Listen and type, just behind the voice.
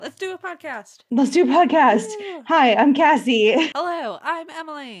Let's do a podcast. Let's do a podcast. Woo. Hi, I'm Cassie. Hello, I'm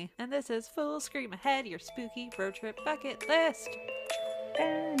Emily, and this is Full Scream Ahead, your spooky road trip bucket list.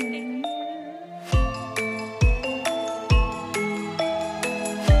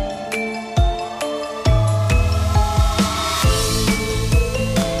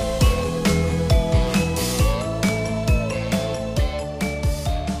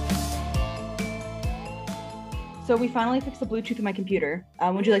 So we finally fixed the Bluetooth in my computer.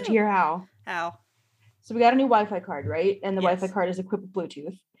 Would you like to hear how? How? So we got a new Wi-Fi card, right? And the Yes. Wi-Fi card is equipped with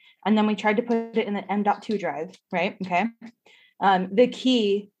Bluetooth. And then we tried to put it in the M.2 drive, right? Okay. The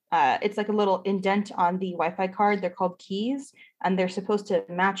key, it's like a little indent on the Wi-Fi card. They're called keys, and they're supposed to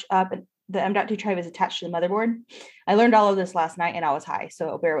match up. The M.2 drive is attached to the motherboard. I learned all of this last night and I was high,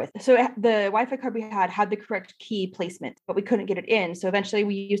 so bear with. So the Wi-Fi card we had the correct key placement, but we couldn't get it in. So eventually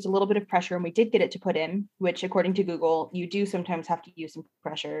we used a little bit of pressure and we did get it to put in, which according to Google, you do sometimes have to use some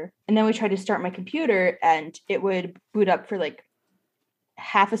pressure. And then we tried to start my computer and it would boot up for like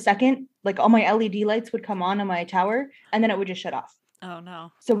half a second. Like all my LED lights would come on my tower and then it would just shut off. Oh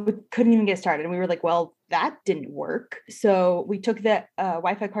no. So we couldn't even get started. And we were like, well, that didn't work. So we took that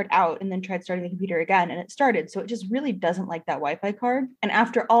Wi-Fi card out and then tried starting the computer again and it started. So it just really doesn't like that Wi-Fi card. And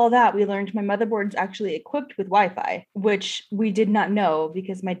after all that, we learned my motherboard's actually equipped with Wi-Fi, which we did not know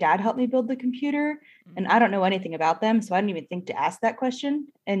because my dad helped me build the computer and I don't know anything about them. So I didn't even think to ask that question.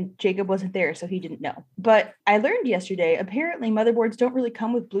 And Jacob wasn't there, so he didn't know. But I learned yesterday, apparently motherboards don't really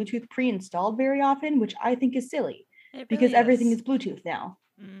come with Bluetooth pre-installed very often, which I think is silly. Because everything is Bluetooth now.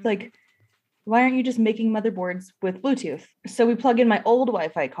 Like, why aren't you just making motherboards with Bluetooth? So we plug in my old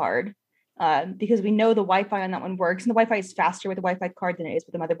Wi-Fi card because we know the Wi-Fi on that one works. And the Wi-Fi is faster with the Wi-Fi card than it is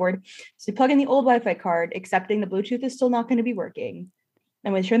with the motherboard. So we plug in the old Wi-Fi card, accepting the Bluetooth is still not going to be working.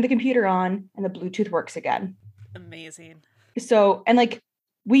 And we turn the computer on and the Bluetooth works again. Amazing. So, and like,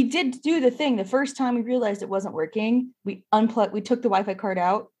 we did do the thing. The first time we realized it wasn't working, we took the Wi-Fi card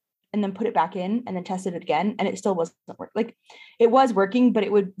out and then put it back in and then tested it again. And it still wasn't working. Like it was working, but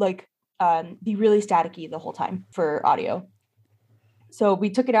it would like be really staticky the whole time for audio. So we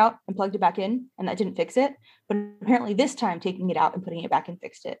took it out and plugged it back in and that didn't fix it. But apparently this time taking it out and putting it back in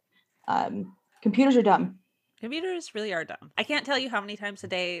fixed it. Computers are dumb. Computers really are dumb. I can't tell you how many times a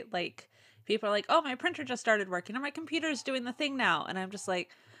day, like people are like, oh, my printer just started working and my computer's doing the thing now. And I'm just like,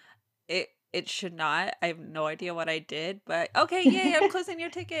 It should not. I have no idea what I did, but okay, yay, I'm closing your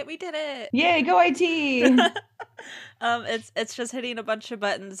ticket. We did it. Yay, go IT. It's just hitting a bunch of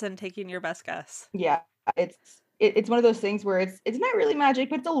buttons and taking your best guess. Yeah, it's one of those things where it's not really magic,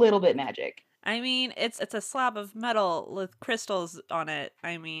 but it's a little bit magic. I mean, it's a slab of metal with crystals on it.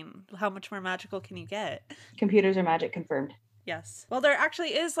 I mean, how much more magical can you get? Computers are magic confirmed. Yes. Well, there actually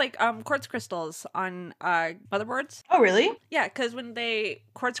is like quartz crystals on motherboards. Oh, really? Yeah, because when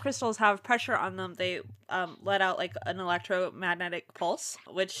quartz crystals have pressure on them, they let out like an electromagnetic pulse,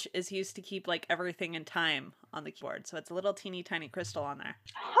 which is used to keep like everything in time on the keyboard. So it's a little teeny tiny crystal on there.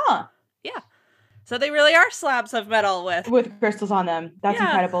 Huh. Yeah. So they really are slabs of metal with crystals on them. That's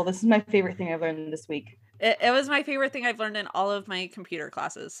incredible. This is my favorite thing I've learned this week. It was my favorite thing I've learned in all of my computer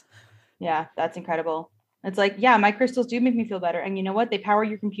classes. Yeah, that's incredible. It's like, yeah, my crystals do make me feel better. And you know what? They power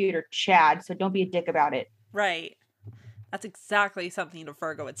your computer, Chad. So don't be a dick about it. Right. That's exactly something a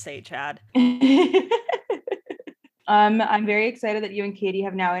Virgo would say, Chad. I'm very excited that you and Katie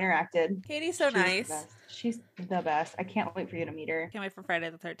have now interacted. Katie's so nice. She's the best. I can't wait for you to meet her. Can't wait for Friday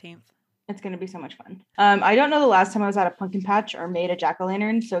the 13th. It's going to be so much fun. I don't know the last time I was at a pumpkin patch or made a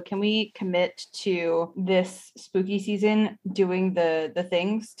jack-o'-lantern. So can we commit to this spooky season doing the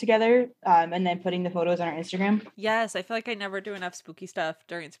things together and then putting the photos on our Instagram? Yes, I feel like I never do enough spooky stuff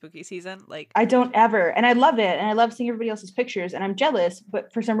during spooky season. Like I don't ever. And I love it. And I love seeing everybody else's pictures. And I'm jealous.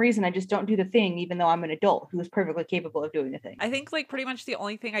 But for some reason, I just don't do the thing, even though I'm an adult who is perfectly capable of doing the thing. I think like pretty much the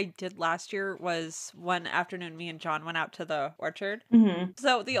only thing I did last year was one afternoon me and John went out to the orchard. Mm-hmm.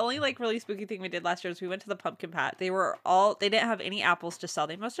 So the only like really spooky thing we did last year was we went to the pumpkin patch. They didn't have any apples to sell.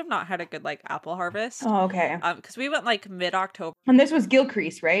 They must have not had a good like apple harvest. Oh, okay. Because we went like mid-October. And this was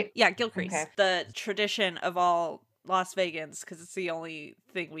Gilcrease, right? Yeah, Gilcrease. Okay. The Mm-hmm. tradition of all Las Vegans, because it's the only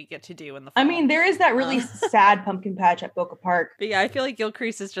thing we get to do in the fall. I mean, there is that really sad pumpkin patch at Boca Park. But yeah, I feel like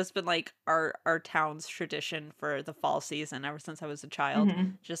Gilcrease has just been like our town's tradition for the fall season ever since I was a child. Mm-hmm.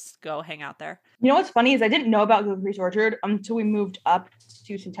 Just go hang out there. You know what's funny is I didn't know about Gilcrease Orchard until we moved up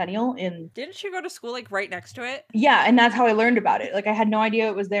to Centennial. Didn't you go to school like right next to it? Yeah, and that's how I learned about it. Like I had no idea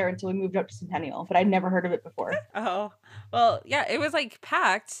it was there until we moved up to Centennial, but I'd never heard of it before. Oh, well, yeah, it was like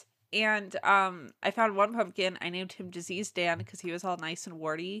packed. And I found one pumpkin. I named him Disease Dan because he was all nice and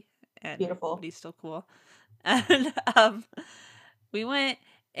warty and beautiful. But he's still cool. And we went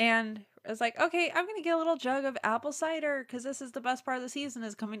And I was like, okay, I'm going to get a little jug of apple cider because this is the best part of the season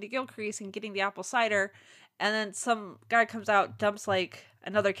is coming to Gilcrease and getting the apple cider. And then some guy comes out, dumps like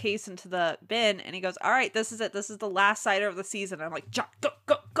another case into the bin, and he goes, all right, this is it. This is the last cider of the season. And I'm like, John, go,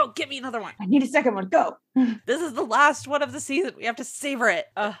 get me another one. I need a second one. Go. This is the last one of the season. We have to savor it.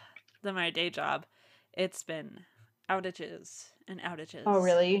 Then my day job, it's been outages and outages. Oh,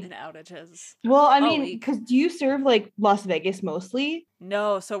 really? And outages. Well, I mean, because do you serve like Las Vegas mostly?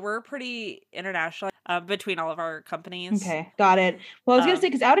 No, so we're pretty international between all of our companies. Okay, got it. Well, I was gonna say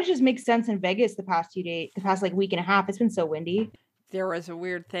because outages make sense in Vegas the past like week and a half. It's been so windy. There was a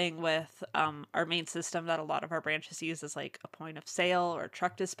weird thing with our main system that a lot of our branches use as like a point of sale or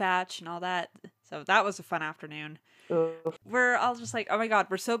truck dispatch and all that. So that was a fun afternoon. Oof. We're all just like, oh my God,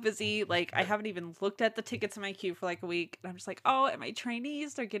 we're so busy. Like, I haven't even looked at the tickets in my queue for like a week. And I'm just like, oh, and my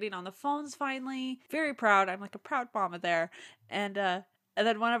trainees, they're getting on the phones finally. Very proud. I'm like a proud mama there. And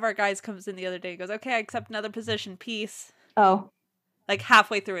then one of our guys comes in the other day and goes, okay, I accept another position. Peace. Oh. Like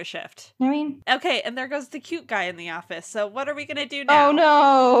halfway through a shift. I mean. Okay, and there goes the cute guy in the office. So what are we going to do now? Oh,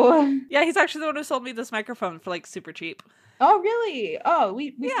 no. Yeah, he's actually the one who sold me this microphone for like super cheap. Oh, really? Oh,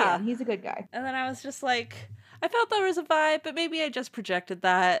 we stand. He's a good guy. And then I was just like, I felt there was a vibe, but maybe I just projected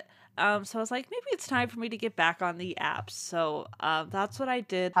that. So I was like, maybe it's time for me to get back on the apps. So that's what I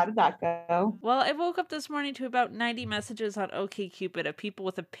did. How did that go? Well, I woke up this morning to about 90 messages on OkCupid of people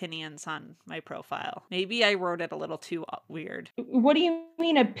with opinions on my profile. Maybe I wrote it a little too weird. What do you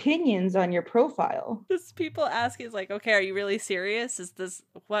mean opinions on your profile? Just people asking, like, okay, are you really serious? Is this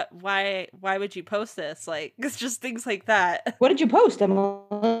why would you post this? Like, it's just things like that. What did you post,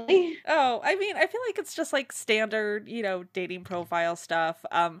 Emily? Oh, I mean, I feel like it's just like standard, dating profile stuff.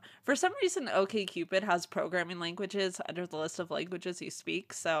 For some reason, OkCupid has programming languages under the list of languages you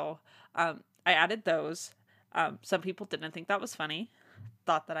speak. So I added those. Some people didn't think that was funny.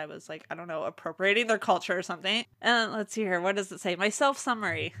 Thought that I was like, I don't know, appropriating their culture or something. And let's see here. What does it say? My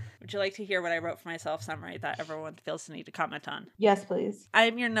self-summary. Would you like to hear what I wrote for my self-summary that everyone feels the need to comment on? Yes, please. I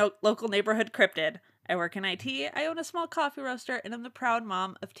am your local neighborhood cryptid. I work in IT, I own a small coffee roaster, and I'm the proud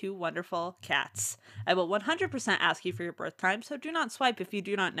mom of 2 wonderful cats. I will 100% ask you for your birth time, so do not swipe if you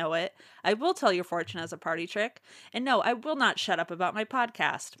do not know it. I will tell your fortune as a party trick. And no, I will not shut up about my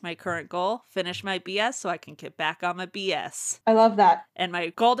podcast. My current goal, finish my BS so I can get back on my BS. I love that. And my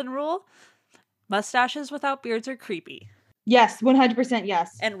golden rule, mustaches without beards are creepy. Yes, 100%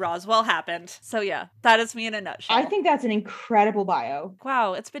 yes. And Roswell happened. So yeah, that is me in a nutshell. I think that's an incredible bio.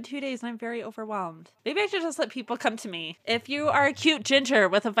 Wow, it's been 2 days and I'm very overwhelmed. Maybe I should just let people come to me. If you are a cute ginger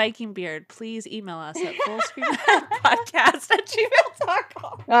with a Viking beard, please email us at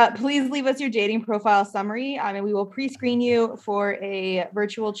fullscreenpodcast@gmail.com. Please leave us your dating profile summary. We will pre-screen you for a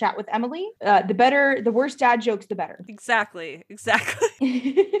virtual chat with Emily. The worse dad jokes, the better. Exactly.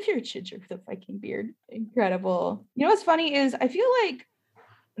 If you're a ginger with a Viking beard, incredible. You know what's funny is I feel like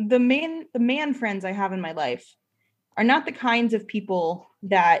the man friends I have in my life are not the kinds of people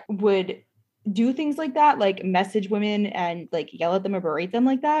that would do things like that, like message women and like yell at them or berate them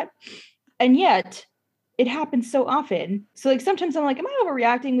like that. And yet it happens so often. So like sometimes I'm like, am I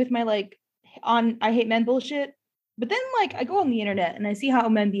overreacting with my like on I hate men bullshit? But then like I go on the internet and I see how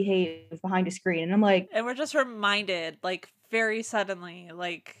men behave behind a screen and I'm like, and we're just reminded like very suddenly,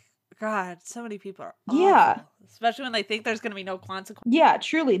 like, God, so many people are awful. Yeah. Especially when they think there's going to be no consequence. Yeah,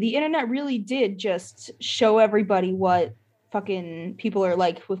 truly. The internet really did just show everybody what fucking people are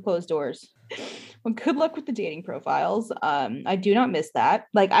like with closed doors. Well, good luck with the dating profiles. I do not miss that.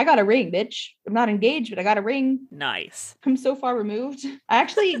 Like, I got a ring, bitch. I'm not engaged, but I got a ring. Nice. I'm so far removed. I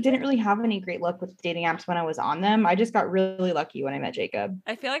actually didn't really have any great luck with dating apps when I was on them. I just got really lucky when I met Jacob.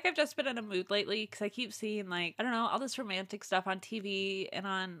 I feel like I've just been in a mood lately because I keep seeing like, I don't know, all this romantic stuff on TV and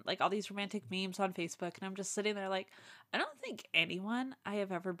on like all these romantic memes on Facebook. And I'm just sitting there like, I don't think anyone I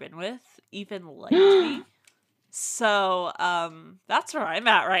have ever been with even liked me. So, that's where I'm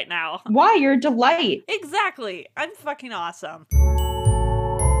at right now. Why? You're a delight. Exactly. I'm fucking awesome.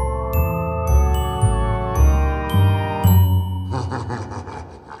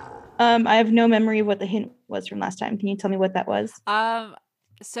 I have no memory of what the hint was from last time. Can you tell me what that was?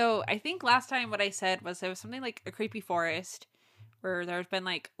 So I think last time what I said was there was something like a creepy forest where there's been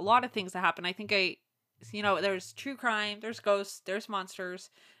like a lot of things that happen. I think there's true crime, there's ghosts, there's monsters.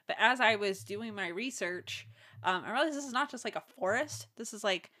 But as I was doing my research, I realized this is not just like a forest. This is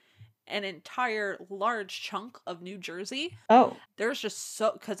like an entire large chunk of New Jersey. Oh. There's just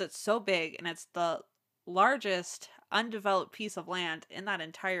because it's so big and it's the largest undeveloped piece of land in that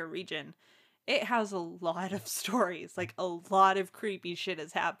entire region. It has a lot of stories. Like a lot of creepy shit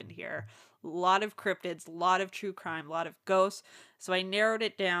has happened here. A lot of cryptids, a lot of true crime, a lot of ghosts. So I narrowed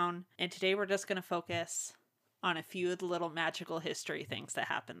it down, and today we're just going to focus on a few of the little magical history things that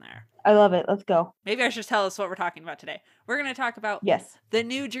happen there. I love it. Let's go. Maybe I should tell us what we're talking about today. We're going to talk about the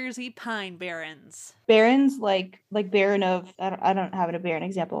New Jersey pine barrens. Barrens, like barren of, I don't have a barren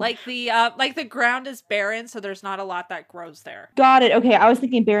example. Like the ground is barren, so there's not a lot that grows there. Got it. Okay, I was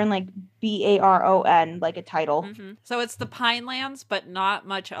thinking barren like Baron, like a title. Mm-hmm. So it's the pine lands, but not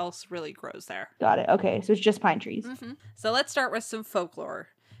much else really grows there. Got it. Okay, so it's just pine trees. Mm-hmm. So let's start with some folklore.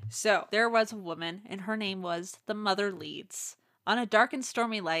 So, there was a woman, and her name was the Mother Leeds. On a dark and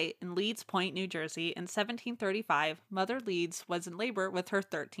stormy night in Leeds Point, New Jersey, in 1735, Mother Leeds was in labor with her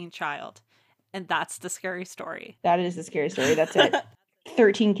 13th child. And that's the scary story. That is the scary story. That's it.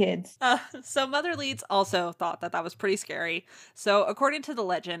 13 kids. So Mother Leeds also thought that was pretty scary. So, according to the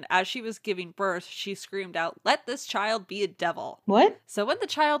legend, as she was giving birth, she screamed out, "Let this child be a devil." What? So, when the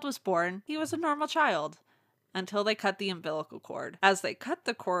child was born, he was a normal child. Until they cut the umbilical cord. As they cut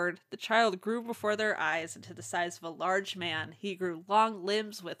the cord, the child grew before their eyes into the size of a large man. He grew long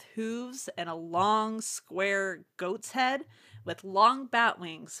limbs with hooves and a long, square goat's head with long bat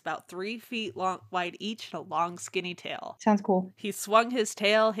wings, about 3 feet wide each, and a long, skinny tail. Sounds cool. He swung his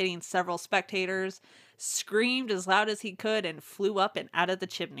tail, hitting several spectators, screamed as loud as he could, and flew up and out of the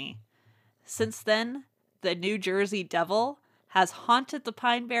chimney. Since then, the New Jersey Devil has haunted the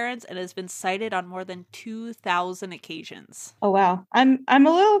Pine Barrens and has been sighted on more than 2,000 occasions. Oh, wow. I'm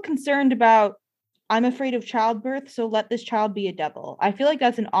a little concerned about, I'm afraid of childbirth, so let this child be a devil. I feel like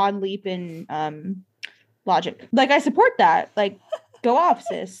that's an odd leap in logic. Like, I support that. Like, go off,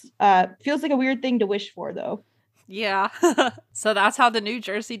 sis. Feels like a weird thing to wish for, though. Yeah. So that's how the New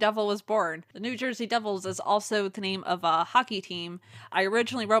Jersey Devil was born. The New Jersey Devils is also the name of a hockey team. I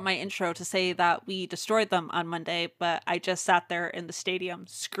originally wrote my intro to say that we destroyed them on Monday, but I just sat there in the stadium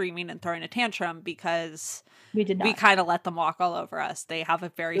screaming and throwing a tantrum because we did not. We kind of let them walk all over us. They have a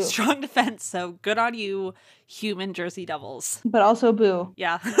very strong defense, so good on you, human Jersey Devils. But also boo.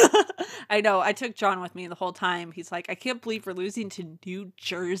 Yeah. I know. I took John with me the whole time. He's like, I can't believe we're losing to New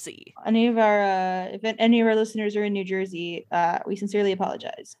Jersey. Any of our, if any of our listeners are in New Jersey, we sincerely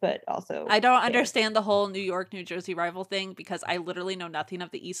apologize, but also I don't understand the whole New York, New Jersey rival thing because I literally know nothing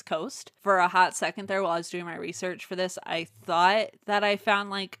of the East Coast. For a hot second there while I was doing my research for this, I thought that I found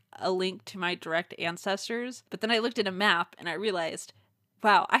like a link to my direct ancestors, but then I looked at a map and I realized,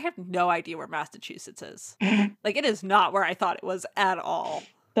 wow, I have no idea where Massachusetts is. Like, it is not where I thought it was at all.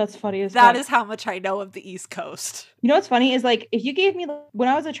 That's funny as That is how much I know of the East Coast. You know what's funny is, like, if you gave me, when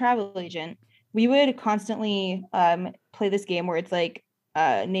I was a travel agent, we would constantly play this game where it's like,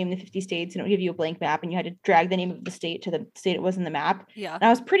 name the 50 states, and it would give you a blank map, and you had to drag the name of the state to the state it was in the map. Yeah. And I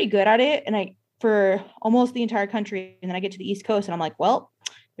was pretty good at it, and for almost the entire country, and then I get to the East Coast, and I'm like, well,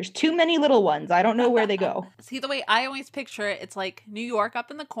 there's too many little ones. I don't know where they go. See, the way I always picture it, it's like New York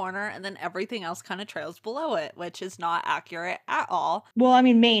up in the corner and then everything else kind of trails below it, which is not accurate at all. Well, I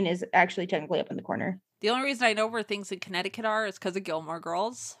mean, Maine is actually technically up in the corner. The only reason I know where things in Connecticut are is because of Gilmore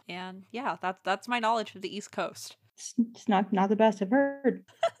Girls. And yeah, that's my knowledge of the East Coast. It's not the best I've heard.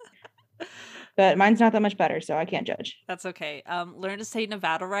 But mine's not that much better, so I can't judge. That's okay. Learn to say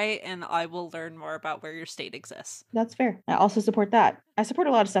Nevada right, and I will learn more about where your state exists. That's fair. I also support that. I support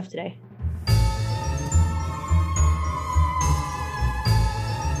a lot of stuff today.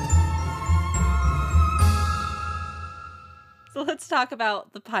 So let's talk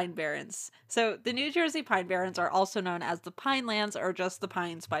about the Pine Barrens. So the New Jersey Pine Barrens are also known as the Pine Lands or just the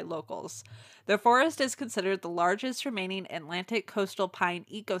Pines by locals. The forest is considered the largest remaining Atlantic coastal pine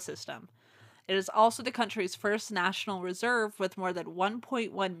ecosystem. It is also the country's first national reserve with more than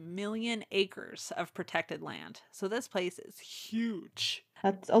 1.1 million acres of protected land. So this place is huge.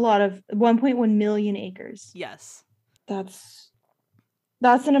 That's a lot of 1.1 million acres. Yes. That's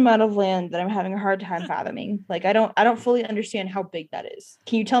an amount of land that I'm having a hard time fathoming. Like, I don't fully understand how big that is.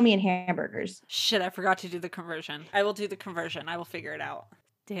 Can you tell me in hamburgers? Shit, I forgot to do the conversion. I will do the conversion. I will figure it out.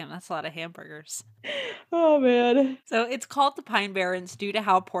 Damn, that's a lot of hamburgers. Oh, man. So it's called the Pine Barrens due to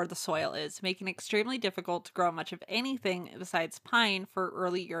how poor the soil is, making it extremely difficult to grow much of anything besides pine for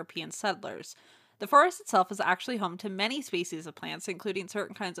early European settlers. The forest itself is actually home to many species of plants, including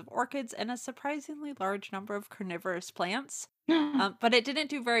certain kinds of orchids and a surprisingly large number of carnivorous plants. But it didn't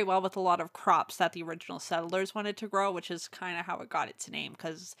do very well with a lot of crops that the original settlers wanted to grow, which is kind of how it got its name,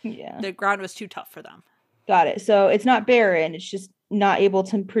 because the ground was too tough for them. Got it. So it's not barren, it's just not able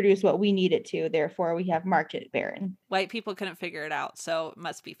to produce what we need it to. Therefore, we have marked it barren. White people couldn't figure it out, so it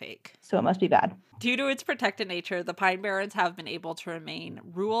must be fake. So it must be bad. Due to its protected nature, the Pine Barrens have been able to remain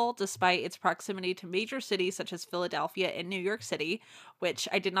rural despite its proximity to major cities such as Philadelphia and New York City, which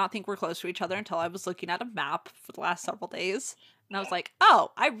I did not think were close to each other until I was looking at a map for the last several days. And I was like,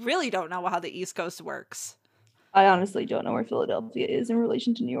 oh, I really don't know how the East Coast works. I honestly don't know where Philadelphia is in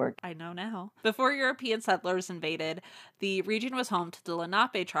relation to New York. I know now. Before European settlers invaded, the region was home to the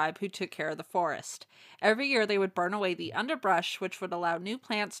Lenape tribe who took care of the forest. Every year they would burn away the underbrush, which would allow new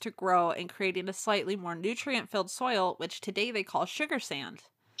plants to grow and creating a slightly more nutrient-filled soil, which today they call sugar sand.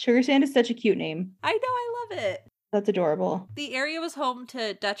 Sugar sand is such a cute name. I know, I love it. That's adorable. The area was home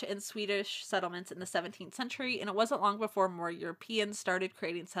to Dutch and Swedish settlements in the 17th century, and it wasn't long before more Europeans started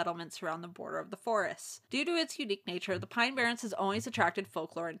creating settlements around the border of the forests. Due to its unique nature, the Pine Barrens has always attracted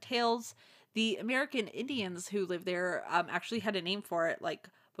folklore and tales. The American Indians who lived there actually had a name for it, like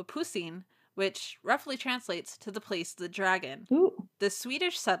Papusin, which roughly translates to the place of the dragon. Ooh. The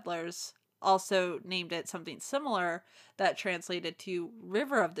Swedish settlers also named it something similar that translated to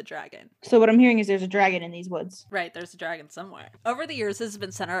River of the Dragon. So what I'm hearing is there's a dragon in these woods. Right, there's a dragon somewhere. Over the years, this has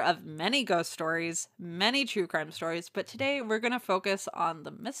been center of many ghost stories, many true crime stories, but today we're going to focus on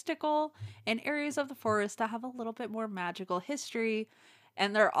the mystical and areas of the forest that have a little bit more magical history,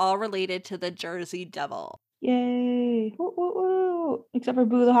 and they're all related to the Jersey Devil. Yay! Woo, woo, woo. Except for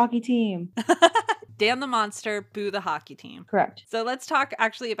Boo the hockey team. Dan the Monster, Boo the hockey team. Correct. So let's talk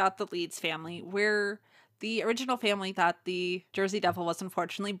actually about the Leeds family, where the original family that the Jersey Devil was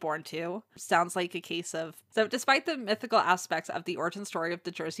unfortunately born to. Sounds like a case of... So despite the mythical aspects of the origin story of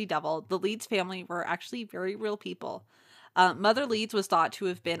the Jersey Devil, the Leeds family were actually very real people. Mother Leeds was thought to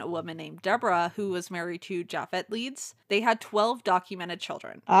have been a woman named Deborah, who was married to Japhet Leeds. They had 12 documented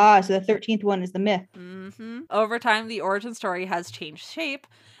children. Ah, so the 13th one is the myth. Mm-hmm. Over time, the origin story has changed shape,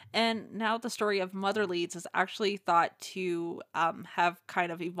 and now the story of Mother Leeds is actually thought to have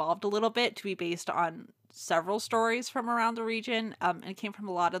kind of evolved a little bit to be based on several stories from around the region, and it came from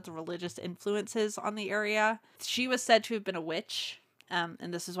a lot of the religious influences on the area. She was said to have been a witch, and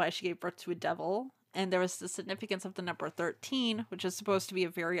this is why she gave birth to a devil. And there was the significance of the number 13, which is supposed to be a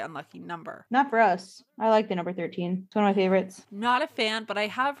very unlucky number. Not for us. I like the number 13. It's one of my favorites. Not a fan, but I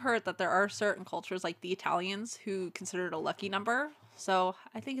have heard that there are certain cultures like the Italians who consider it a lucky number. So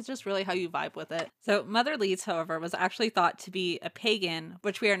I think it's just really how you vibe with it. So Mother Leeds, however, was actually thought to be a pagan,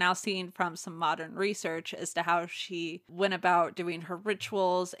 which we are now seeing from some modern research as to how she went about doing her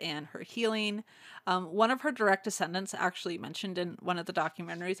rituals and her healing. One of her direct descendants actually mentioned in one of the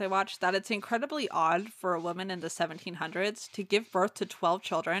documentaries I watched that it's incredibly odd for a woman in the 1700s to give birth to 12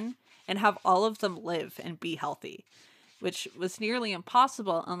 children and have all of them live and be healthy, which was nearly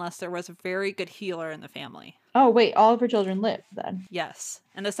impossible unless there was a very good healer in the family. Oh, wait, all of her children lived then? Yes,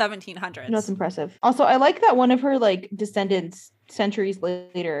 in the 1700s. That's impressive. Also, I like that one of her, like, descendants centuries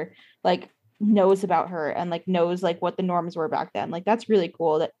later, like, knows about her and, like, knows, like, what the norms were back then. Like, that's really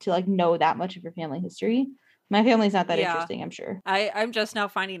cool that to, like, know that much of your family history. My family's not that interesting, I'm sure. I'm just now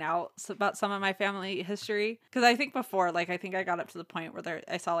finding out about some of my family history. Because I think before, like, I think I got up to the point where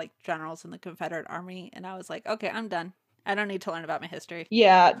I saw, like, generals in the Confederate Army, and I was like, okay, I'm done. I don't need to learn about my history.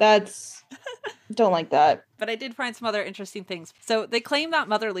 Yeah, that's... Don't like that. But I did find some other interesting things. So they claim that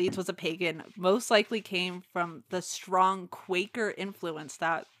Mother Leeds was a pagan, most likely came from the strong Quaker influence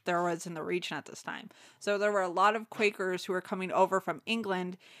that there was in the region at this time. So there were a lot of Quakers who were coming over from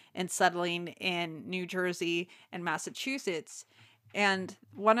England and settling in New Jersey and Massachusetts. And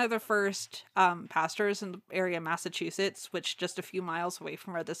one of the first pastors in the area of Massachusetts, which just a few miles away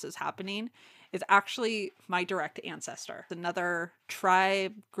from where this is happening, is actually my direct ancestor. Another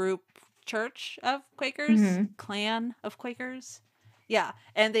tribe, group, church of Quakers, clan of Quakers. Yeah,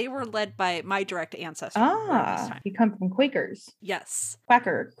 and they were led by my direct ancestor. Ah, you come from Quakers. Yes.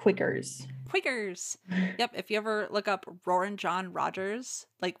 Quakers. Quakers. Yep, if you ever look up Roarin' John Rogers,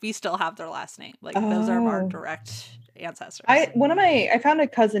 like, we still have their last name. Like, those are our direct ancestors. I found a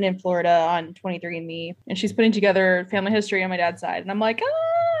cousin in Florida on 23andMe, and she's putting together family history on my dad's side, and I'm like,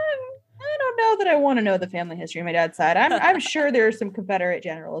 I don't know that I want to know the family history on my dad's side. I'm sure there's some Confederate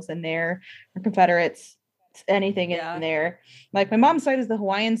generals in there, or Confederates, anything in there. Like, my mom's side is the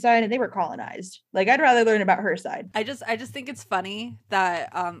Hawaiian side, and they were colonized. Like, I'd rather learn about her side. I just think it's funny that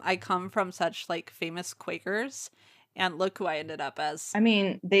I come from such, like, famous Quakers, and look who I ended up as. I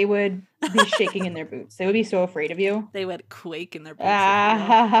mean, they would be shaking in their boots. They would be so afraid of you. They would quake in their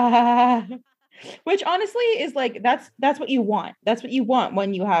boots. Which honestly is like, that's what you want. That's what you want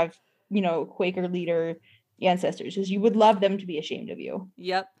when you have, Quaker leader ancestors, is you would love them to be ashamed of you.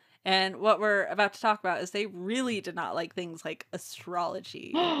 Yep. And what we're about to talk about is they really did not like things like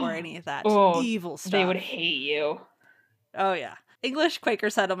astrology or any of that evil stuff. They would hate you. Oh, yeah. English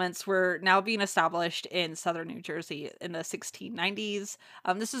Quaker settlements were now being established in southern New Jersey in the 1690s.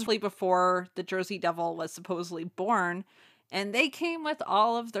 This is really before the Jersey Devil was supposedly born, and they came with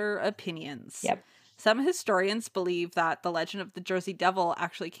all of their opinions. Yep. Some historians believe that the legend of the Jersey Devil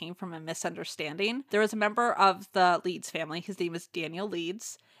actually came from a misunderstanding. There was a member of the Leeds family, his name was Daniel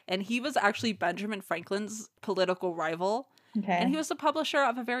Leeds, and he was actually Benjamin Franklin's political rival. Okay. And he was the publisher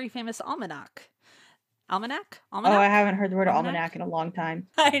of a very famous almanac. Almanac? Oh, I haven't heard the word almanac in a long time.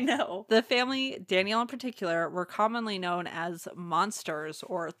 I know. The family, Daniel in particular, were commonly known as monsters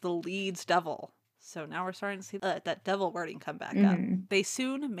or the Leeds Devil. So now we're starting to see that devil wording come back up. They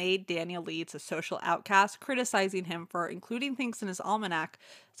soon made Daniel Leeds a social outcast, criticizing him for including things in his almanac,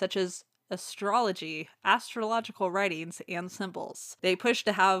 such as astrology, astrological writings, and symbols. They pushed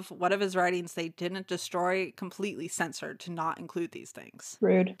to have one of his writings they didn't destroy completely censored to not include these things.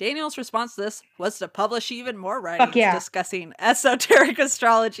 Rude. Daniel's response to this was to publish even more writings discussing esoteric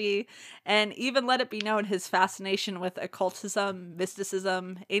astrology, and even let it be known his fascination with occultism,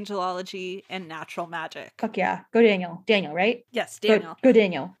 mysticism, angelology, and natural magic. Fuck yeah. Go Daniel. Daniel, right? Yes, Daniel. Go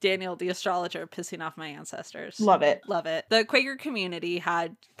Daniel. Daniel, the astrologer, pissing off my ancestors. Love it. Love it. The Quaker community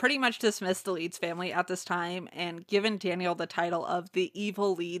had pretty much dismissed the Leeds family at this time and given Daniel the title of the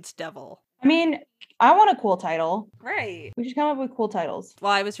evil Leeds Devil. I mean, I want a cool title. Right. We should come up with cool titles.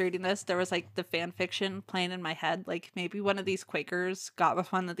 While I was reading this, there was like the fan fiction playing in my head. Like maybe one of these Quakers got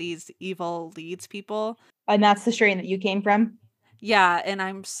with one of these evil Leeds people. And that's the strain that you came from? Yeah, and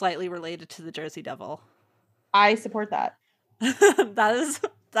I'm slightly related to the Jersey Devil. I support that.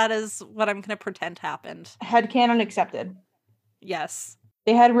 that is what I'm going to pretend happened. Headcanon accepted. Yes.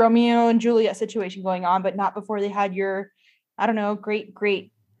 They had Romeo and Juliet situation going on, but not before they had your, I don't know, great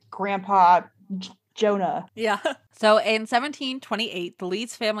grandpa Jonah. Yeah. So in 1728, the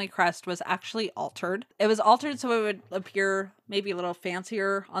Leeds family crest was actually altered. It was altered so it would appear maybe a little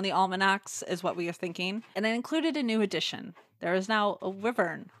fancier on the almanacs, is what we are thinking. And it included a new addition. There is now a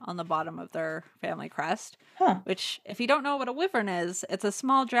wyvern on the bottom of their family crest, which, if you don't know what a wyvern is, it's a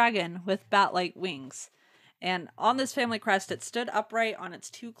small dragon with bat-like wings. And on this family crest, it stood upright on its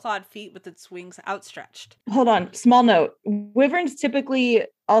 2 clawed feet with its wings outstretched. Hold on. Small note. Wyverns typically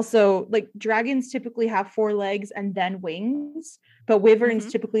also, like dragons typically have 4 legs and then wings, but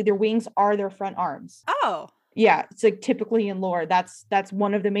wyverns typically their wings are their front arms. Oh. Yeah. It's like typically in lore, that's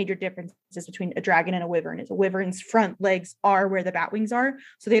one of the major differences between a dragon and a wyvern is a wyvern's front legs are where the bat wings are.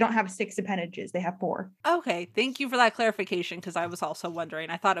 So they don't have 6 appendages. They have 4. Okay. Thank you for that clarification, because I was also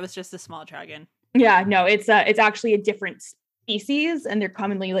wondering. I thought it was just a small dragon. Yeah, no, it's actually a different species, and they're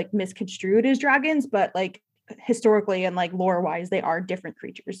commonly like misconstrued as dragons, but like historically and like lore wise, they are different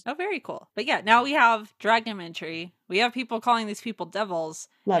creatures. Oh, very cool. But yeah, now we have dragon imagery. We have people calling these people devils.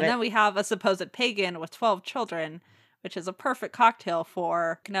 Love it. Then we have a supposed pagan with 12 children, which is a perfect cocktail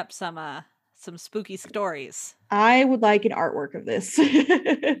for cooking up some spooky stories. I would like an artwork of this.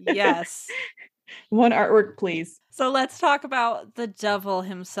 Yes. One artwork, please. So let's talk about the devil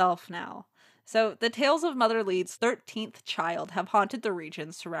himself now. So, the tales of Mother Leeds' 13th child have haunted the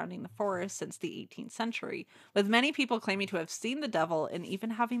region surrounding the forest since the 18th century, with many people claiming to have seen the devil and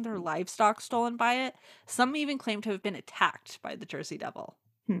even having their livestock stolen by it. Some even claim to have been attacked by the Jersey Devil.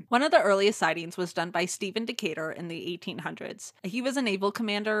 One of the earliest sightings was done by Stephen Decatur in the 1800s. He was a naval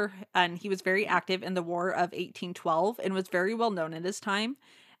commander, and he was very active in the War of 1812 and was very well known in his time.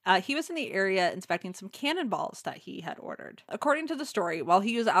 He was in the area inspecting some cannonballs that he had ordered. According to the story, while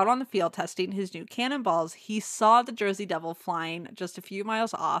he was out on the field testing his new cannonballs, he saw the Jersey Devil flying just a few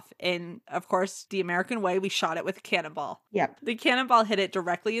miles off. And of course, the American way, we shot it with a cannonball. Yep. The cannonball hit it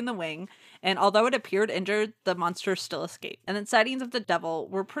directly in the wing, and although it appeared injured, the monster still escaped. And then sightings of the devil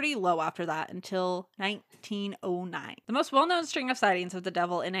were pretty low after that until 1909. The most well-known string of sightings of the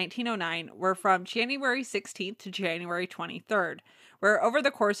devil in 1909 were from January 16th to January 23rd. Where over the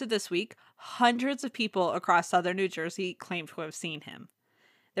course of this week, hundreds of people across southern New Jersey claimed to have seen him.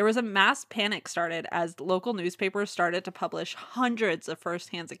 There was a mass panic started as local newspapers started to publish hundreds of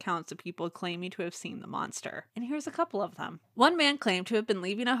first-hand accounts of people claiming to have seen the monster. And here's a couple of them. One man claimed to have been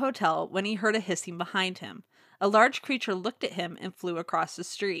leaving a hotel when he heard a hissing behind him. A large creature looked at him and flew across the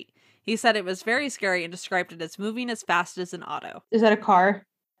street. He said it was very scary and described it as moving as fast as an auto. Is that a car?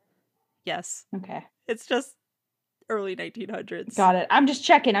 Yes. Okay. It's just early 1900s. Got it. I'm just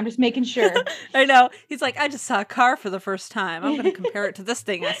checking. I'm just making sure. I know. He's like, I just saw a car for the first time. I'm going to compare it to this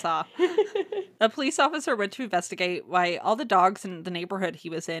thing I saw. A police officer went to investigate why all the dogs in the neighborhood he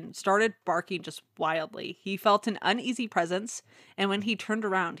was in started barking just wildly. He felt an uneasy presence, and when he turned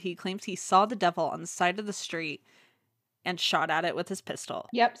around, he claims he saw the devil on the side of the street and shot at it with his pistol.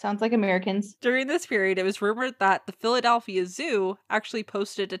 Yep, sounds like Americans. During this period, it was rumored that the Philadelphia Zoo actually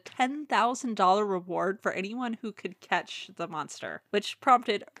posted a $10,000 reward for anyone who could catch the monster, which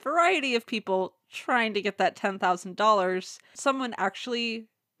prompted a variety of people trying to get that $10,000. Someone actually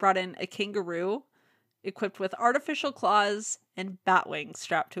brought in a kangaroo equipped with artificial claws and bat wings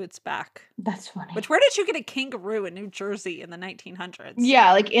strapped to its back. That's funny. Which, where did you get a kangaroo in New Jersey in the 1900s?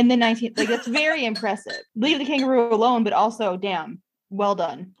 Yeah, like in the 19th, like that's very impressive. Leave the kangaroo alone, but also, damn, well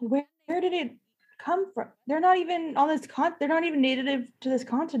done. Where did it come from? They're not even on this they're not even native to this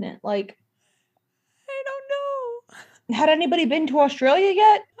continent. Like, I don't know. Had anybody been to Australia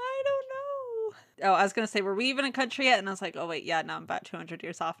yet? I don't know. Oh, I was going to say, were we even a country yet? And I was like, oh, wait, yeah, no, I'm about 200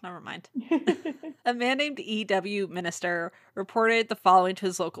 years off. Never mind. A man named E.W. Minister reported the following to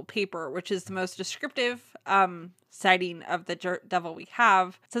his local paper, which is the most descriptive sighting of the devil we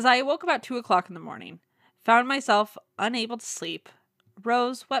have. It says, I awoke about 2 o'clock in the morning, found myself unable to sleep,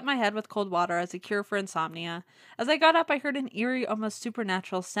 rose, wet my head with cold water as a cure for insomnia. As I got up, I heard an eerie, almost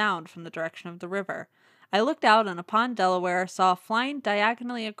supernatural sound from the direction of the river. I looked out and upon Delaware saw flying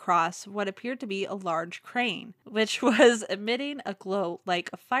diagonally across what appeared to be a large crane, which was emitting a glow like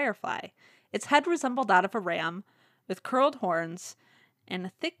a firefly. Its head resembled that of a ram, with curled horns and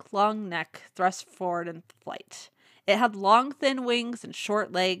a thick, long neck thrust forward in flight. It had long, thin wings and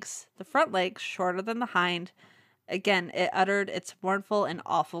short legs, the front legs shorter than the hind. Again, it uttered its mournful and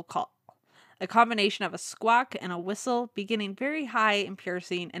awful call, a combination of a squawk and a whistle, beginning very high and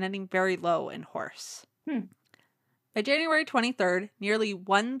piercing and ending very low and hoarse. By January 23rd, nearly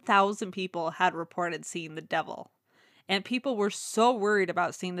 1,000 people had reported seeing the devil. And people were so worried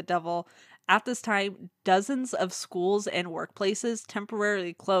about seeing the devil. At this time, dozens of schools and workplaces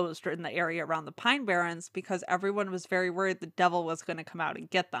temporarily closed in the area around the Pine Barrens because everyone was very worried the devil was going to come out and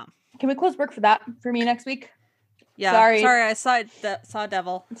get them. Can we close work for me next week? Yeah, sorry, I saw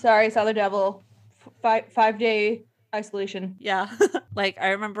devil. Sorry, saw the devil. 5-day isolation. Yeah. Like, I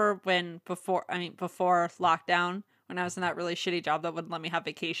remember before lockdown, when I was in that really shitty job that wouldn't let me have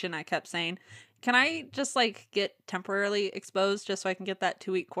vacation, I kept saying, can I just like get temporarily exposed just so I can get that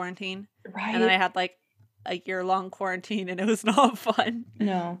 2-week quarantine? Right. And then I had like a year-long quarantine and it was not fun.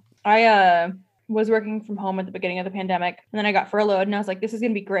 No. I was working from home at the beginning of the pandemic, and then I got furloughed, and I was like, this is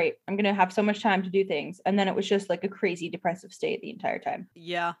going to be great. I'm going to have so much time to do things. And then it was just like a crazy depressive state the entire time.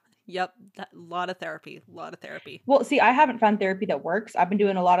 Yeah. Yep. A lot of therapy. Well, see, I haven't found therapy that works. I've been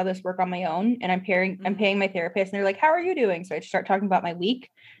doing a lot of this work on my own, and I'm paying my therapist, and they're like, how are you doing? So I start talking about my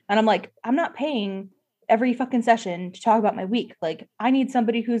week, and I'm like, I'm not paying every fucking session to talk about my week. Like, I need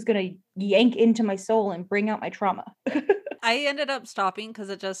somebody who's going to yank into my soul and bring out my trauma. I ended up stopping because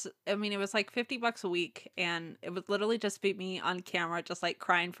it was like $50 a week, and it would literally just be me on camera, just like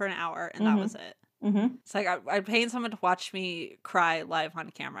crying for an hour, and that was it. Mm-hmm. It's like I'm paying someone to watch me cry live on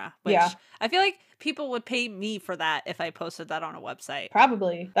camera, which yeah. I feel like people would pay me for that if I posted that on a website.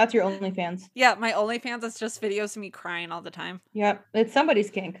 Probably. That's your OnlyFans. Yeah, my OnlyFans is just videos of me crying all the time. Yep, it's somebody's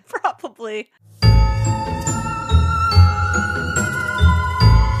kink. Probably.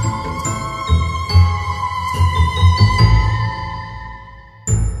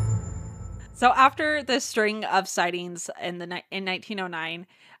 So after this string of sightings in 1909,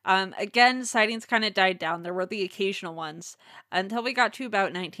 again, sightings kind of died down. There were the occasional ones until we got to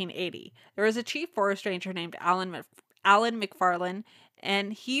about 1980. There was a chief forest ranger named Alan McFarlane,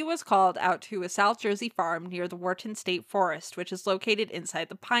 and he was called out to a South Jersey farm near the Wharton State Forest, which is located inside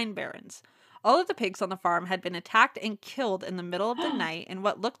the Pine Barrens. All of the pigs on the farm had been attacked and killed in the middle of the night in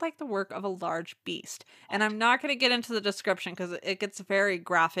what looked like the work of a large beast. And I'm not going to get into the description because it gets very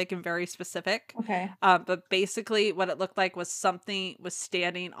graphic and very specific. Okay. But basically what it looked like was something was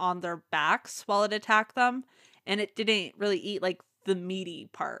standing on their backs while it attacked them. And it didn't really eat like the meaty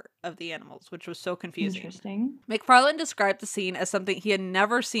part of the animals, which was so confusing. Interesting. McFarlane described the scene as something he had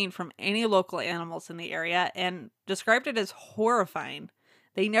never seen from any local animals in the area and described it as horrifying.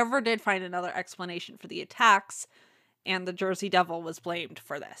 They never did find another explanation for the attacks, and the Jersey Devil was blamed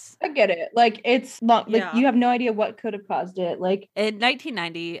for this. I get it. Like, it's not, like, you have no idea what could have caused it. Like, in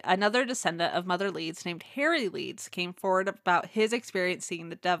 1990, another descendant of Mother Leeds named Harry Leeds came forward about his experience seeing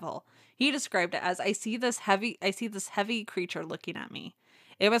the devil. He described it as, I see this heavy creature looking at me.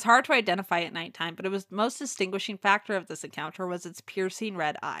 It was hard to identify at nighttime, but it was the most distinguishing factor of this encounter was its piercing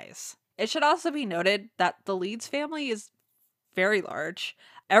red eyes. It should also be noted that the Leeds family is very large.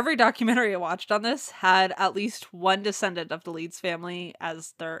 Every documentary I watched on this had at least one descendant of the Leeds family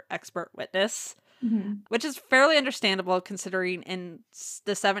as their expert witness, which is fairly understandable considering in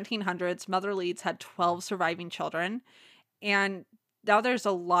the 1700s, Mother Leeds had 12 surviving children. And now there's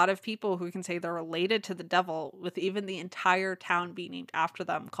a lot of people who can say they're related to the devil, with even the entire town being named after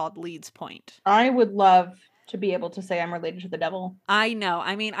them, called Leeds Point. I would love to be able to say I'm related to the devil. I know.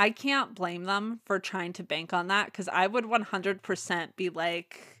 I mean, I can't blame them for trying to bank on that, because I would 100% be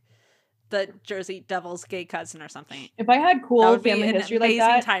like the Jersey Devil's gay cousin or something. If I had cool family history like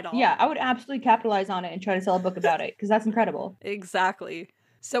that, title. Yeah, I would absolutely capitalize on it and try to sell a book about it, because that's incredible. Exactly.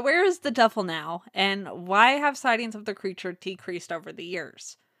 So where is the devil now, and why have sightings of the creature decreased over the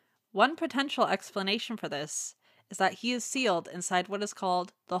years? One potential explanation for this is that he is sealed inside what is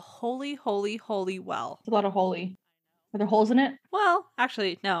called the Holy, Holy, Holy Well. It's a lot of holy. Are there holes in it? Well,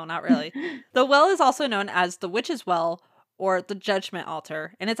 actually, no, not really. The well is also known as the Witch's Well or the Judgment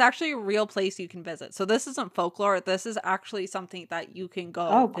Altar, and it's actually a real place you can visit. So this isn't folklore. This is actually something that you can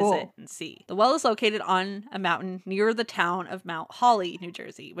go visit and see. The well is located on a mountain near the town of Mount Holly, New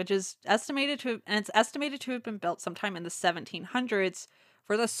Jersey, which is estimated to have been built sometime in the 1700s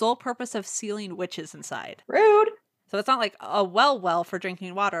for the sole purpose of sealing witches inside. Rude. So it's not like a well for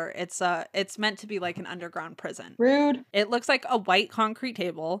drinking water. It's meant to be like an underground prison. Rude. It looks like a white concrete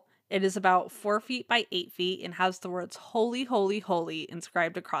table. It is about 4 feet by 8 feet and has the words "Holy, Holy, Holy"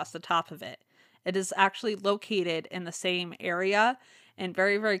 inscribed across the top of it. It is actually located in the same area and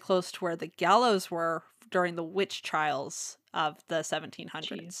very, very close to where the gallows were during the witch trials of the 1700s.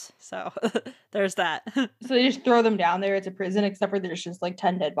 Jeez. So there's that. So they just throw them down there. It's a prison, except for there's just like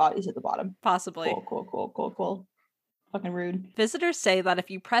 10 dead bodies at the bottom. Possibly. Cool. Fucking rude. Visitors say that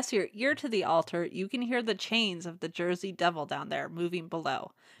if you press your ear to the altar, you can hear the chains of the Jersey Devil down there moving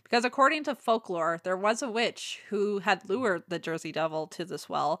below. Because according to folklore, there was a witch who had lured the Jersey Devil to this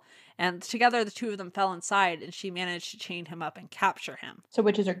well, and together the two of them fell inside, and she managed to chain him up and capture him. So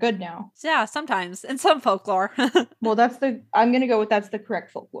witches are good now. Yeah, sometimes. In some folklore. Well, I'm going to go with that's the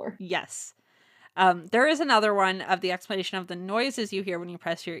correct folklore. Yes. There is another one of the explanation of the noises you hear when you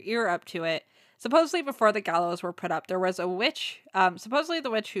press your ear up to it. Supposedly before the gallows were put up, there was a witch, supposedly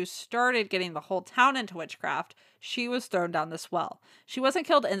the witch who started getting the whole town into witchcraft. She was thrown down this well. She wasn't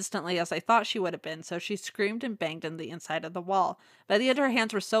killed instantly as I thought she would have been, so she screamed and banged in the inside of the wall. By the end, her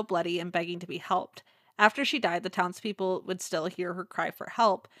hands were so bloody and begging to be helped. After she died, the townspeople would still hear her cry for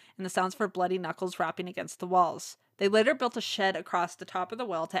help, and the sounds of her bloody knuckles rapping against the walls. They later built a shed across the top of the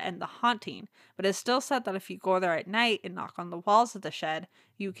well to end the haunting, but it's still said that if you go there at night and knock on the walls of the shed,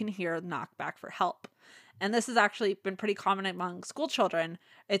 you can hear a knock back for help. And this has actually been pretty common among school children.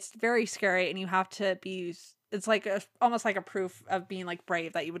 It's very scary, and you have to be... It's like almost like a proof of being like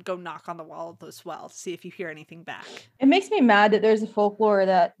brave that you would go knock on the wall of this well to see if you hear anything back. It makes me mad that there's a folklore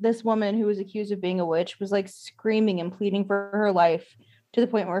that this woman who was accused of being a witch was like screaming and pleading for her life to the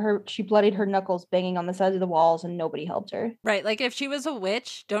point where she bloodied her knuckles banging on the sides of the walls and nobody helped her. Right. Like if she was a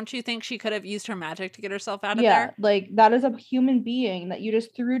witch, don't you think she could have used her magic to get herself out of there? Yeah, like that is a human being that you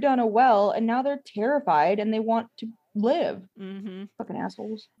just threw down a well and now they're terrified and they want to live. Fucking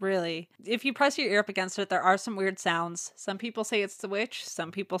assholes. Really. If you press your ear up against it, there are some weird sounds. Some people say it's the witch.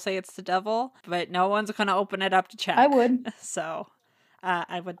 Some people say it's the devil. But no one's going to open it up to check. I would. So,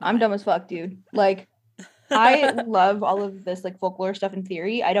 I would not. I'm dumb as fuck, dude. Like, I love all of this like folklore stuff in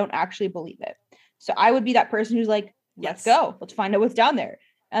theory. I don't actually believe it. So I would be that person who's like, let's go. Let's find out what's down there.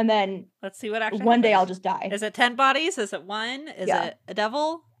 And then let's see what actually one day happens. I'll just die. Is it 10 bodies? Is it one? Is it a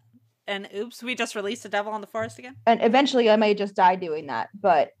devil? And oops, we just released a devil on the forest again. And eventually I may just die doing that.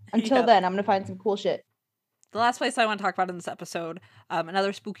 But until then, I'm going to find some cool shit. The last place I want to talk about in this episode,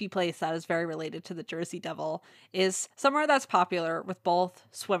 another spooky place that is very related to the Jersey Devil, is somewhere that's popular with both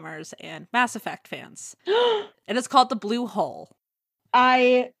swimmers and Mass Effect fans. It is called the Blue Hole.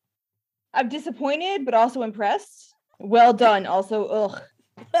 I'm disappointed, but also impressed. Well done. Also,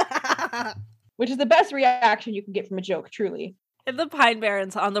 ugh. Which is the best reaction you can get from a joke, truly. In the Pine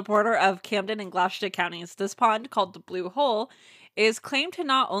Barrens on the border of Camden and Gloucester counties, this pond, called the Blue Hole, is claimed to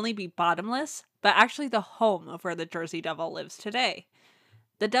not only be bottomless, but actually the home of where the Jersey Devil lives today.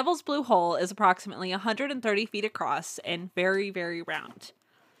 The Devil's Blue Hole is approximately 130 feet across and very, very round.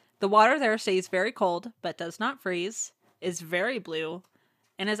 The water there stays very cold, but does not freeze, is very blue,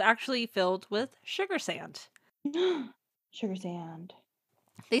 and is actually filled with sugar sand. Sugar sand.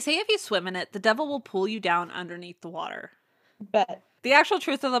 They say if you swim in it, the devil will pull you down underneath the water. Bet. The actual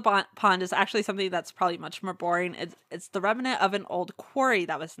truth of the pond is actually something that's probably much more boring. It's the remnant of an old quarry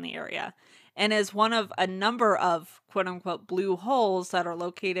that was in the area and is one of a number of quote-unquote blue holes that are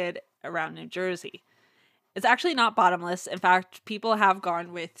located around New Jersey. It's actually not bottomless. In fact, people have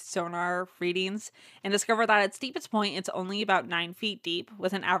gone with sonar readings and discovered that at its deepest point, it's only about 9 feet deep,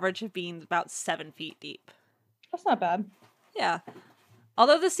 with an average of being about 7 feet deep. That's not bad. Yeah.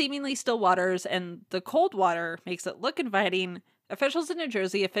 Although the seemingly still waters and the cold water makes it look inviting, officials in New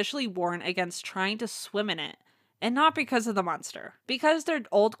Jersey officially warn against trying to swim in it. And not because of the monster. Because they're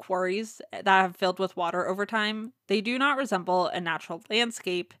old quarries that have filled with water over time, they do not resemble a natural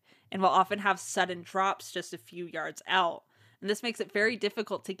landscape and will often have sudden drops just a few yards out. And this makes it very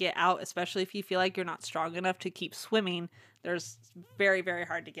difficult to get out, especially if you feel like you're not strong enough to keep swimming. There's very, very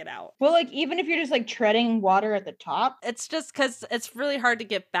hard to get out. Well, like, even if you're just, like, treading water at the top. It's just because it's really hard to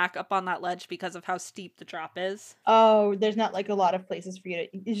get back up on that ledge because of how steep the drop is. Oh, there's not, like, a lot of places for you to...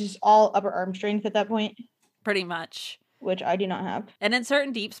 It's just all upper arm strength at that point. Pretty much. Which I do not have. And in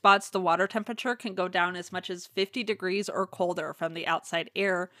certain deep spots, the water temperature can go down as much as 50 degrees or colder from the outside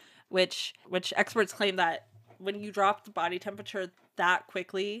air, which experts claim that when you drop the body temperature that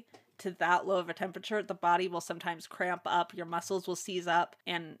quickly to that low of a temperature, the body will sometimes cramp up, your muscles will seize up,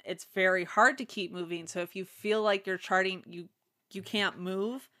 and it's very hard to keep moving. So if you feel like you're charting, you can't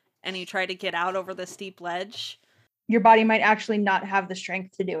move, and you try to get out over the steep ledge, your body might actually not have the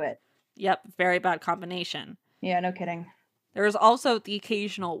strength to do it. Yep, very bad combination. Yeah, no kidding. There is also the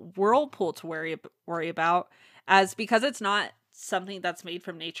occasional whirlpool to worry about, as because it's not something that's made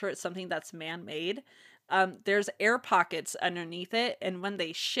from nature, it's something that's man-made. There's air pockets underneath it, and when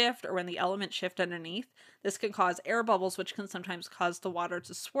they shift, or when the elements shift underneath, this can cause air bubbles, which can sometimes cause the water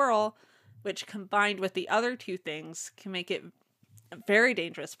to swirl, which combined with the other two things can make it a very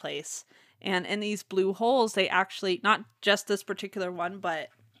dangerous place. And in these blue holes, they actually, not just this particular one, but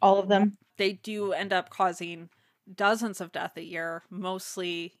all of them, they do end up causing dozens of deaths a year,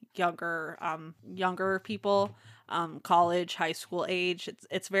 mostly younger people, college, high school age.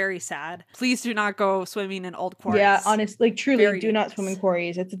 It's very sad. Please do not go swimming in old quarries. Yeah, honestly, truly, do not swim in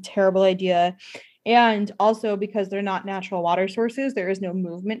quarries. It's a terrible idea. And also, because they're not natural water sources, there is no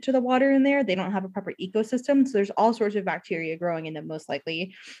movement to the water in there. They don't have a proper ecosystem. So there's all sorts of bacteria growing in them, most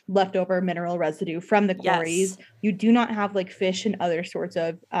likely leftover mineral residue from the quarries. Yes. You do not have like fish and other sorts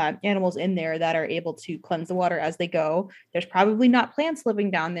of animals in there that are able to cleanse the water as they go. There's probably not plants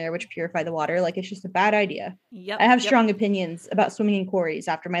living down there which purify the water. Like, it's just a bad idea. Yep. I have strong opinions about swimming in quarries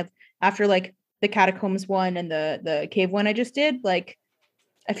after like the catacombs one and the cave one I just did. Like,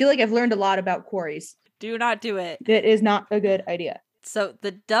 I feel like I've learned a lot about quarries. Do not do it. It is not a good idea. So the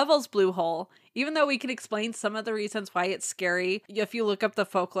Devil's Blue Hole, even though we can explain some of the reasons why it's scary, if you look up the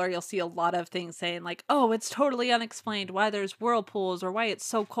folklore, you'll see a lot of things saying like, oh, it's totally unexplained why there's whirlpools or why it's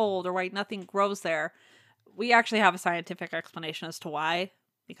so cold or why nothing grows there. We actually have a scientific explanation as to why,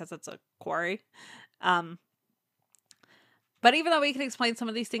 because it's a quarry. But even though we can explain some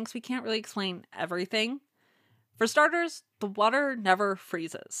of these things, we can't really explain everything. For starters, the water never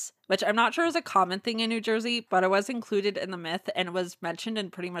freezes, which I'm not sure is a common thing in New Jersey, but it was included in the myth and was mentioned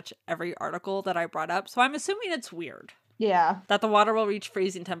in pretty much every article that I brought up. So I'm assuming it's weird. Yeah. That the water will reach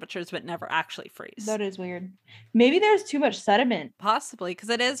freezing temperatures but never actually freeze. That is weird. Maybe there's too much sediment. Possibly, because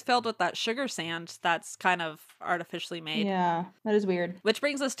it is filled with that sugar sand that's kind of artificially made. Yeah, that is weird. Which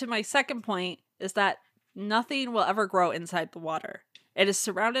brings us to my second point, is that nothing will ever grow inside the water. It is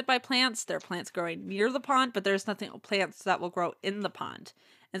surrounded by plants. There are plants growing near the pond, but there's nothing plants that will grow in the pond.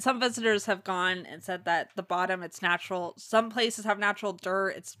 And some visitors have gone and said that the bottom, it's natural. Some places have natural dirt,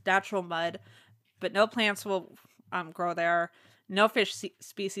 it's natural mud, but no plants will grow there. No fish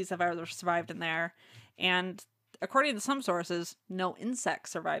species have ever survived in there. And according to some sources, no insects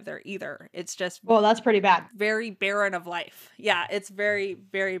survive there either. It's just... Well, that's pretty bad. Very barren of life. Yeah, it's very,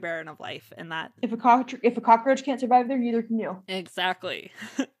 very barren of life in that. If a cockroach can't survive there, neither can you. Exactly.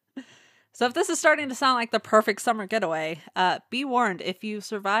 So if this is starting to sound like the perfect summer getaway, be warned, if you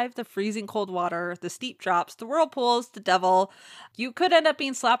survive the freezing cold water, the steep drops, the whirlpools, the devil, you could end up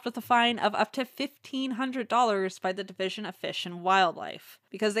being slapped with a fine of up to $1,500 by the Division of Fish and Wildlife,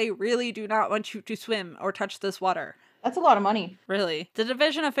 because they really do not want you to swim or touch this water. That's a lot of money. Really. The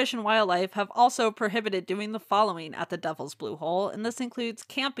Division of Fish and Wildlife have also prohibited doing the following at the Devil's Blue Hole, and this includes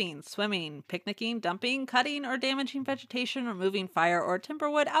camping, swimming, picnicking, dumping, cutting or damaging vegetation, removing fire or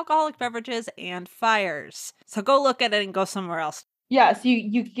timberwood, alcoholic beverages, and fires. So go look at it and go somewhere else. Yeah, so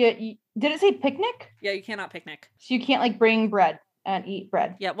you get... Did it say picnic? Yeah, you cannot picnic. So you can't, like, bring bread and eat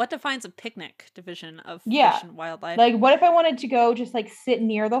bread. Yeah, what defines a picnic, Division of Fish and Wildlife? Like, what if I wanted to go just, like, sit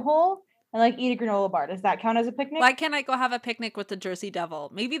near the hole and like eat a granola bar. Does that count as a picnic? Why can't I go have a picnic with the Jersey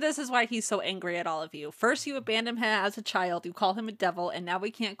Devil? Maybe this is why he's so angry at all of you. First, you abandon him as a child, you call him a devil, and now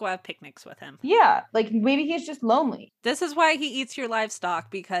we can't go have picnics with him. Yeah, like maybe he's just lonely. This is why he eats your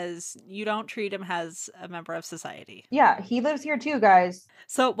livestock, because you don't treat him as a member of society. Yeah, he lives here too, guys.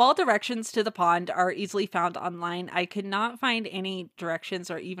 So while directions to the pond are easily found online, I could not find any directions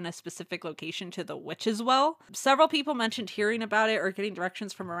or even a specific location to the witch's well. Several people mentioned hearing about it or getting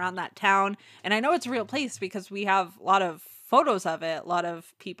directions from around that town. And I know it's a real place because we have a lot of photos of it. A lot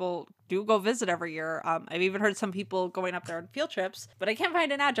of people do go visit every year. I've even heard some people going up there on field trips, but I can't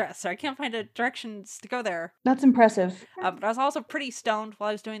find an address or I can't find directions to go there. That's impressive. But I was also pretty stoned while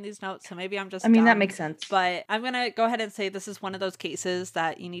I was doing these notes, so maybe I'm just that dumb. makes sense. But I'm going to go ahead and say this is one of those cases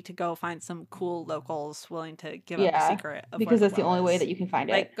that you need to go find some cool locals willing to give up the secret of because where that's the only way that you can find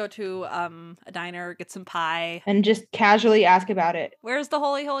it. Like, go to a diner, get some pie. And just casually ask about it. Where's the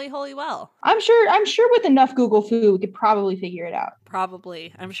holy, holy, holy well? I'm sure with enough Google food, we could probably figure it out.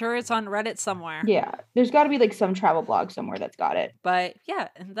 Probably. I'm sure it's on Reddit somewhere. Yeah. There's got to be like some travel blog somewhere that's got it. But yeah,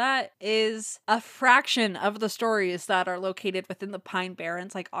 and that is a fraction of the stories that are located within the Pine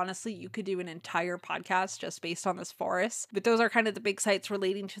Barrens. Like, honestly, you could do an entire podcast just based on this forest. But those are kind of the big sites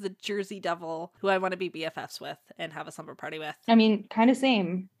relating to the Jersey Devil, who I want to be BFFs with and have a slumber party with. I mean, kind of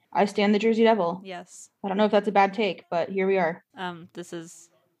same. I stand the Jersey Devil. Yes. I don't know if that's a bad take, but here we are. This is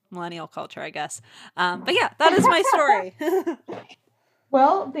millennial culture, I guess. But yeah, that is my story.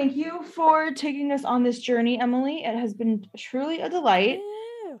 Well, thank you for taking us on this journey, Emily. It has been truly a delight.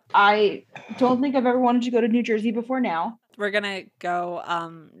 Ew. I don't think I've ever wanted to go to New Jersey before now. We're gonna go,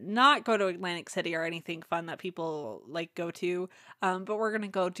 not go to Atlantic City or anything fun that people like go to, but we're gonna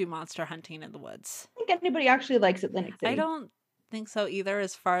go do monster hunting in the woods. I don't think anybody actually likes Atlantic City. I don't think so either,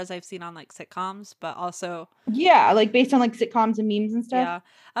 as far as I've seen on like sitcoms, but also like based on like sitcoms and memes and stuff.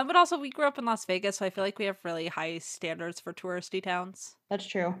 But also we grew up in Las Vegas, so I feel like we have really high standards for touristy towns. That's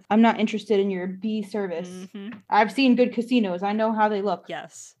true. I'm not interested in your bee service. I've seen good casinos. I know how they look.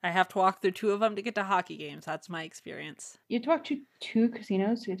 Yes, I have to walk through 2 of them to get to hockey games. That's my experience. You have to walk to 2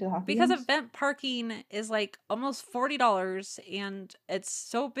 casinos to get to the hockey because games? Event parking is like almost $40 and it's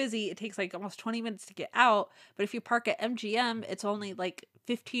so busy it takes like almost 20 minutes to get out, but if you park at MGM it's only like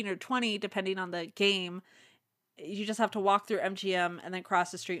 15 or 20 depending on the game. You just have to walk through MGM and then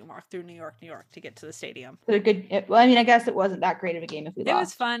cross the street and walk through New York to get to the stadium. Well, I mean, I guess it wasn't that great of a game if we lost. It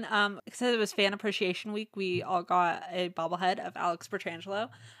was fun. Because it was Fan Appreciation Week, we all got a bobblehead of Alex Petrangelo,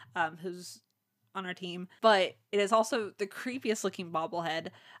 who's on our team. But it is also the creepiest looking bobblehead.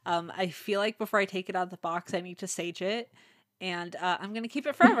 I feel like before I take it out of the box, I need to sage it. And I'm going to keep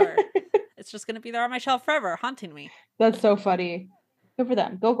it forever. It's just going to be there on my shelf forever, haunting me. That's so funny. Good for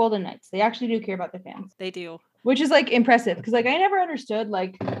them. Go Golden Knights. They actually do care about their fans. They do. Which is like impressive because like I never understood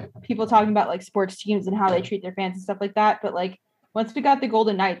like people talking about like sports teams and how they treat their fans and stuff like that. But like once we got the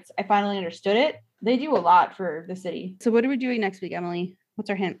Golden Knights, I finally understood it. They do a lot for the city. So what are we doing next week, Emily?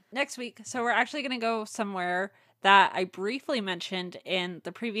 What's our hint? Next week. So we're actually going to go somewhere that I briefly mentioned in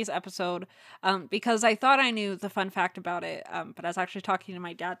the previous episode because I thought I knew the fun fact about it. But I was actually talking to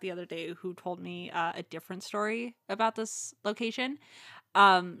my dad the other day who told me a different story about this location.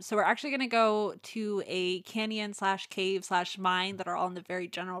 So we're actually going to go to a canyon / cave / mine that are all in the very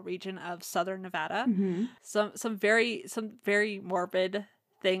general region of southern Nevada. Mm-hmm. Some very morbid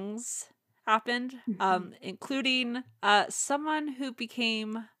things happened, including someone who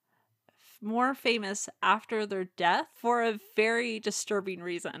became more famous after their death for a very disturbing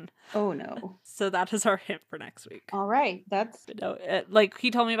reason. Oh no. So that is our hint for next week. All right. That's like he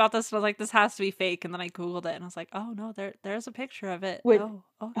told me about this and I was like, this has to be fake, and then I googled it and I was like, oh no, there's a picture of it. Wait.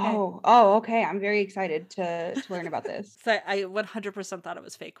 Okay. Okay. I'm very excited to learn about this. So I 100% thought it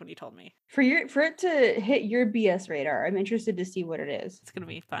was fake when he told me. For it to hit your BS radar, I'm interested to see what it is. It's gonna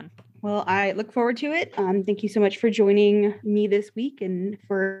be fun. Well, I look forward to it. Thank you so much for joining me this week and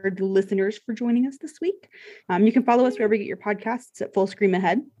for the listeners for joining us this week. You can follow us wherever you get your podcasts at Full Scream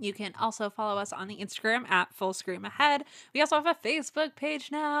Ahead. You can also follow us on the Instagram at Full Scream Ahead. We also have a Facebook page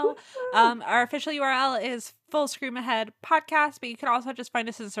now. Our official URL is Full Scream Ahead Podcast, but you can also just find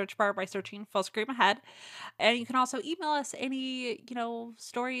us in the search bar by searching Full Scream Ahead. And you can also email us any,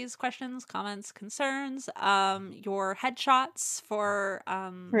 stories, questions, comments, concerns, your headshots for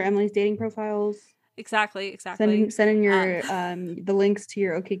Emily's dating profiles. Exactly. Send in your the links to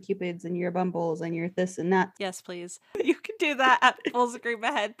your OkCupids and your Bumbles and your this and that. Yes, please. You can do that at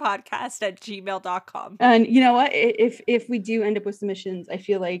fullscreamaheadpodcast@gmail.com. And you know what? If we do end up with submissions, I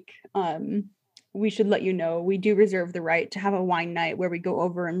feel like we should let you know we do reserve the right to have a wine night where we go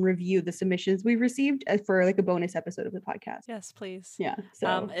over and review the submissions we received for like a bonus episode of the podcast. Yes, please. Yeah.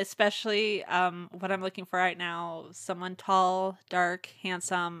 So especially what I'm looking for right now, someone tall, dark,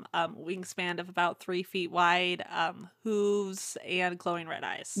 handsome, wingspan of about 3 feet wide, hooves, and glowing red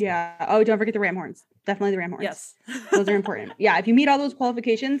eyes. Yeah. Oh, don't forget the ram horns. Definitely the ram horns. Yes. Those are important. Yeah. If you meet all those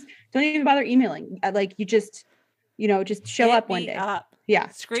qualifications, don't even bother emailing. Like you just, just show Hit up one me day. Up. Yeah.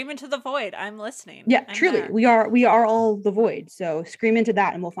 Scream into the void. I'm listening. Yeah, I'm truly. there. We are all the void. So scream into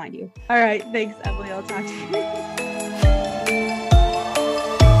that and we'll find you. All right. Thanks, Emily. I'll talk to you.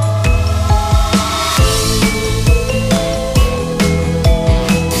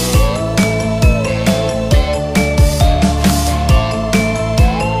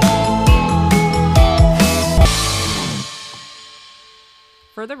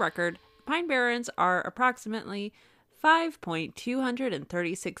 For the record, pine barrens are approximately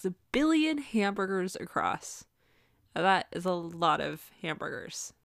 5.236 billion hamburgers across. Now, that is a lot of hamburgers.